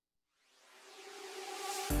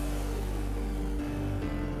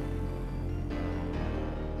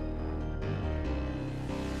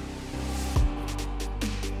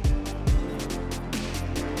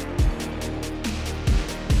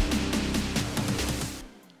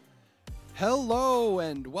Hello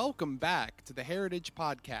and welcome back to the Heritage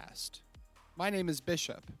Podcast. My name is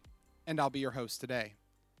Bishop, and I'll be your host today.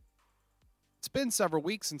 It's been several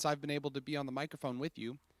weeks since I've been able to be on the microphone with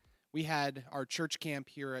you. We had our church camp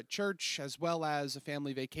here at church as well as a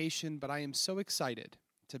family vacation, but I am so excited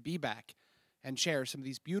to be back and share some of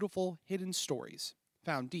these beautiful hidden stories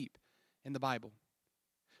found deep in the Bible.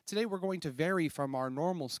 Today we're going to vary from our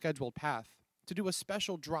normal scheduled path to do a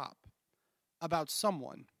special drop about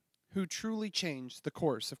someone who truly changed the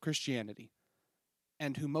course of Christianity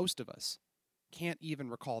and who most of us can't even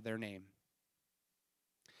recall their name.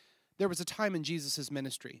 There was a time in Jesus'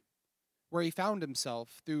 ministry where he found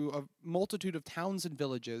himself, through a multitude of towns and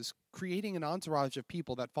villages, creating an entourage of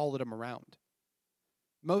people that followed him around.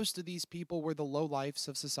 Most of these people were the lowlifes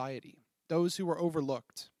of society, those who were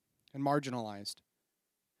overlooked and marginalized.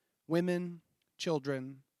 Women,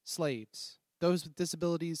 children, slaves, those with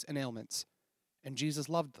disabilities and ailments. And Jesus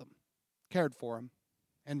loved them, cared for them,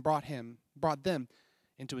 and brought them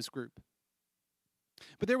into his group.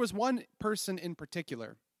 But there was one person in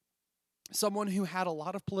particular, someone who had a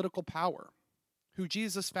lot of political power, who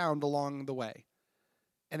Jesus found along the way,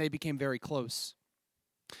 and they became very close.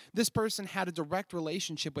 This person had a direct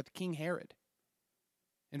relationship with King Herod.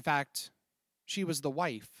 In fact, she was the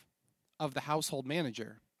wife of the household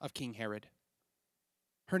manager of King Herod.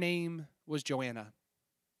 Her name was Joanna.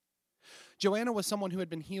 Joanna was someone who had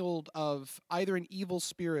been healed of either an evil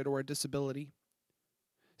spirit or a disability,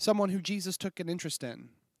 someone who Jesus took an interest in,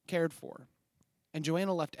 cared for, and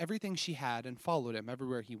Joanna left everything she had and followed him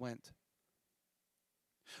everywhere he went.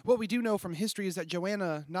 What we do know from history is that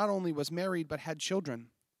Joanna not only was married but had children,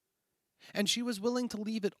 and she was willing to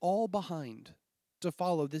leave it all behind to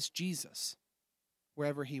follow this Jesus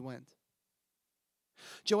wherever he went.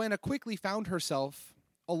 Joanna quickly found herself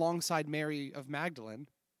alongside Mary of Magdalene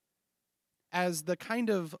as the kind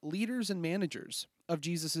of leaders and managers of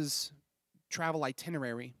Jesus' travel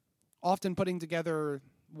itinerary, often putting together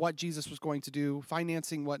what Jesus was going to do,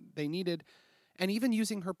 financing what they needed, and even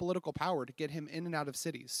using her political power to get him in and out of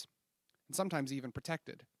cities, and sometimes even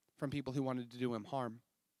protected from people who wanted to do him harm.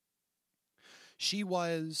 She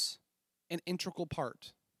was an integral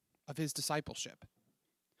part of his discipleship.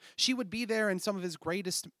 She would be there in some of his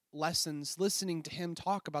greatest lessons, listening to him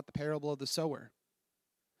talk about the parable of the sower,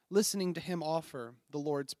 listening to him offer the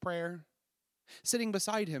Lord's Prayer, sitting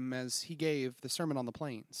beside him as he gave the Sermon on the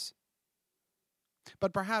Plains.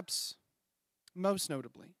 But perhaps most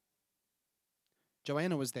notably,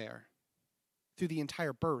 Joanna was there through the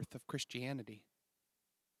entire birth of Christianity.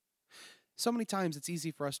 So many times it's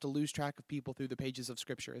easy for us to lose track of people through the pages of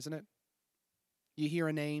Scripture, isn't it? You hear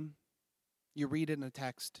a name, you read it in a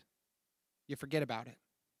text, you forget about it.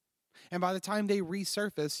 And by the time they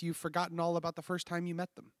resurface, you've forgotten all about the first time you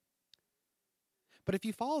met them. But if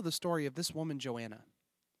you follow the story of this woman, Joanna,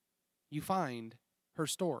 you find her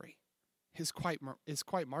story is quite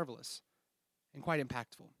marvelous and quite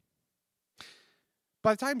impactful.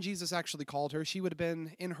 By the time Jesus actually called her, she would have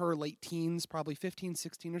been in her late teens, probably 15,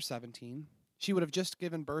 16, or 17. She would have just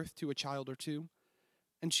given birth to a child or two,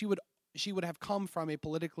 and she would have come from a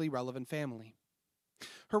politically relevant family.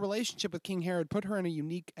 Her relationship with King Herod put her in a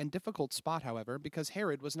unique and difficult spot, however, because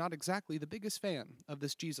Herod was not exactly the biggest fan of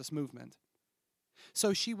this Jesus movement.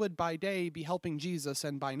 So she would by day be helping Jesus,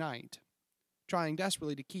 and by night, trying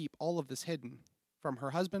desperately to keep all of this hidden from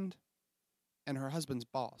her husband and her husband's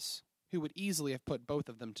boss, who would easily have put both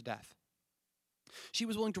of them to death. She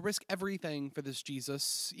was willing to risk everything for this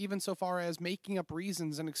Jesus, even so far as making up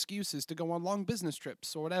reasons and excuses to go on long business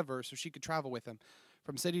trips or whatever so she could travel with him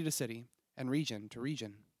from city to city and region to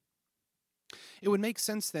region. It would make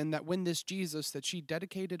sense then that when this Jesus that she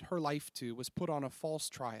dedicated her life to was put on a false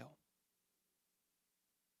trial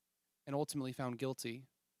and ultimately found guilty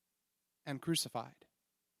and crucified,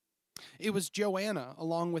 it was Joanna,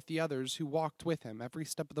 along with the others, who walked with him every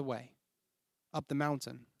step of the way, up the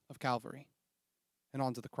mountain of Calvary and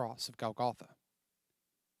onto the cross of Golgotha.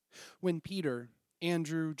 When Peter,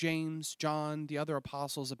 Andrew, James, John, the other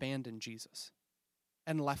apostles abandoned Jesus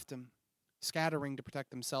and left him, scattering to protect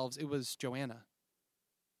themselves, it was Joanna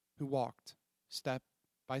who walked step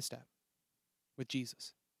by step with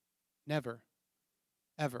Jesus, never,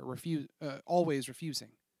 ever, always refusing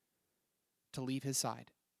to leave his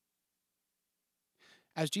side.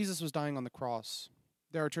 As Jesus was dying on the cross,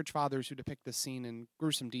 there are church fathers who depict this scene in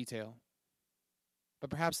gruesome detail.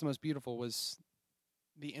 But perhaps the most beautiful was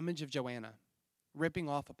the image of Joanna ripping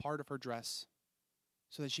off a part of her dress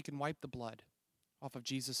so that she can wipe the blood off of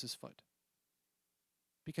Jesus' foot,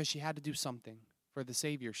 because she had to do something for the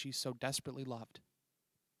Savior she so desperately loved.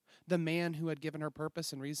 The man who had given her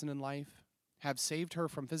purpose and reason in life have saved her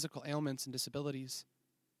from physical ailments and disabilities,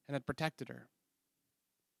 and had protected her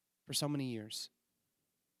for so many years.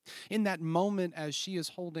 In that moment, as she is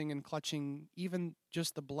holding and clutching even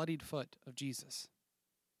just the bloodied foot of Jesus,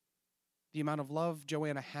 the amount of love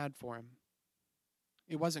Joanna had for him,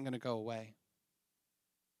 it wasn't going to go away.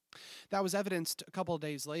 That was evidenced a couple of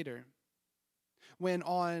days later, when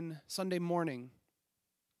on Sunday morning,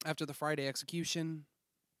 after the Friday execution,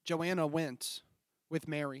 Joanna went with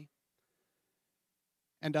Mary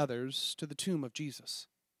and others to the tomb of Jesus.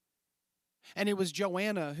 And it was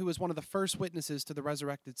Joanna who was one of the first witnesses to the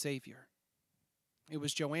resurrected Savior. It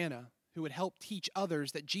was Joanna who would help teach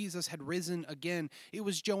others that Jesus had risen again. It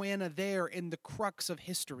was Joanna there in the crux of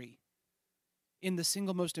history, in the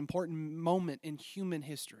single most important moment in human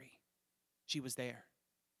history. She was there.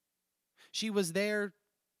 She was there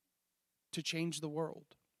to change the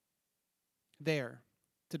world, there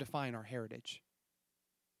to define our heritage,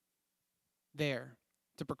 there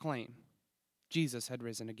to proclaim Jesus had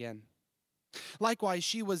risen again. Likewise,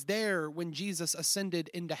 she was there when Jesus ascended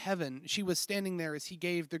into heaven. She was standing there as he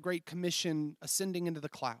gave the Great Commission, ascending into the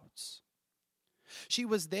clouds. She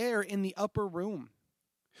was there in the upper room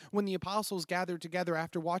when the apostles gathered together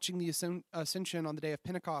after watching the ascension on the day of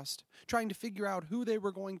Pentecost, trying to figure out who they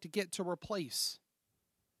were going to get to replace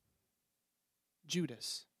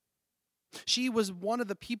Judas. She was one of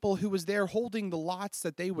the people who was there holding the lots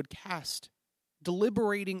that they would cast,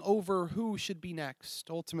 deliberating over who should be next,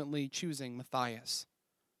 ultimately choosing Matthias.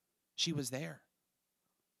 She was there.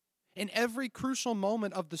 In every crucial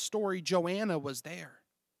moment of the story, Joanna was there.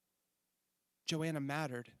 Joanna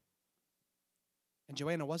mattered. And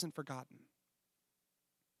Joanna wasn't forgotten.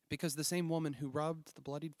 Because the same woman who rubbed the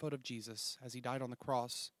bloodied foot of Jesus as he died on the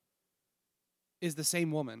cross is the same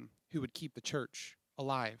woman who would keep the church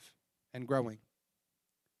alive and growing.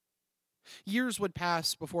 Years would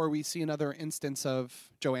pass before we see another instance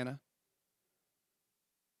of Joanna.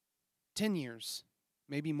 10 years,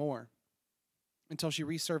 maybe more, until she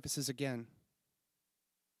resurfaces again.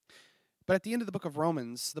 But at the end of the book of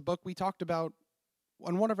Romans, the book we talked about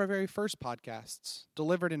on one of our very first podcasts,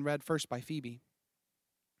 delivered and read first by Phoebe,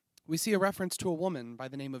 we see a reference to a woman by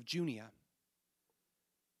the name of Junia.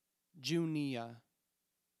 Junia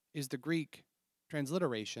is the Greek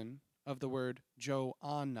transliteration of the word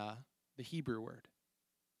Joanna, the Hebrew word.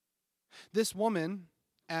 This woman,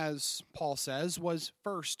 as Paul says, was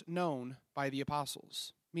first known by the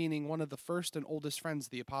apostles, meaning one of the first and oldest friends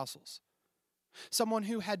of the apostles. Someone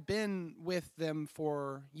who had been with them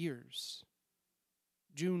for years.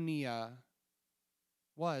 Junia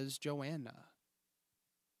was Joanna.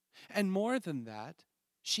 And more than that,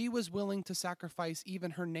 she was willing to sacrifice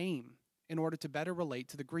even her name in order to better relate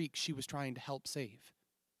to the Greeks she was trying to help save.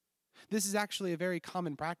 This is actually a very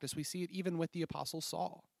common practice. We see it even with the apostle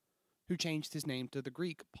Saul, who changed his name to the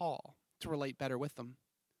Greek Paul to relate better with them.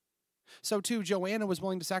 So too, Joanna was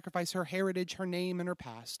willing to sacrifice her heritage, her name, and her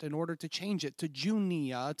past in order to change it to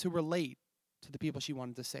Junia to relate to the people she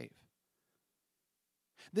wanted to save.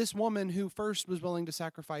 This woman who first was willing to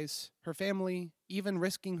sacrifice her family, even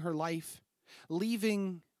risking her life,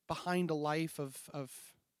 leaving behind a life of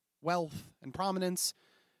wealth and prominence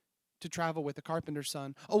to travel with the carpenter's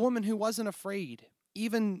son. A woman who wasn't afraid,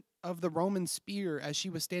 even of the Roman spear as she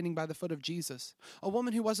was standing by the foot of Jesus. A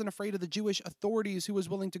woman who wasn't afraid of the Jewish authorities, who was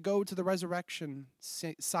willing to go to the resurrection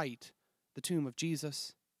site, the tomb of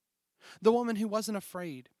Jesus. The woman who wasn't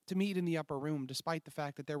afraid to meet in the upper room despite the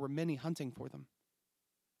fact that there were many hunting for them.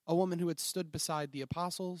 A woman who had stood beside the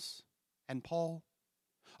apostles and Paul.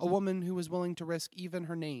 A woman who was willing to risk even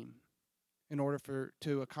her name in order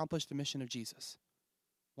to accomplish the mission of Jesus.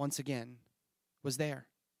 Once again, was there,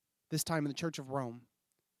 this time in the Church of Rome,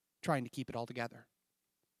 trying to keep it all together.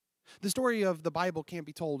 The story of the Bible can't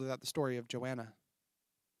be told without the story of Joanna.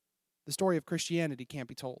 The story of Christianity can't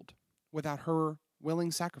be told without her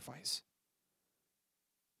willing sacrifice,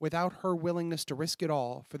 without her willingness to risk it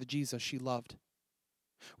all for the Jesus she loved.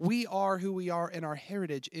 We are who we are, and our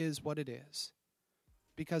heritage is what it is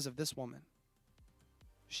because of this woman.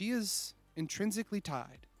 She is intrinsically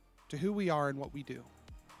tied to who we are and what we do.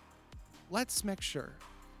 Let's make sure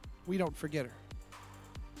we don't forget her.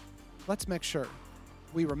 Let's make sure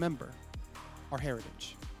we remember our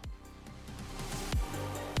heritage.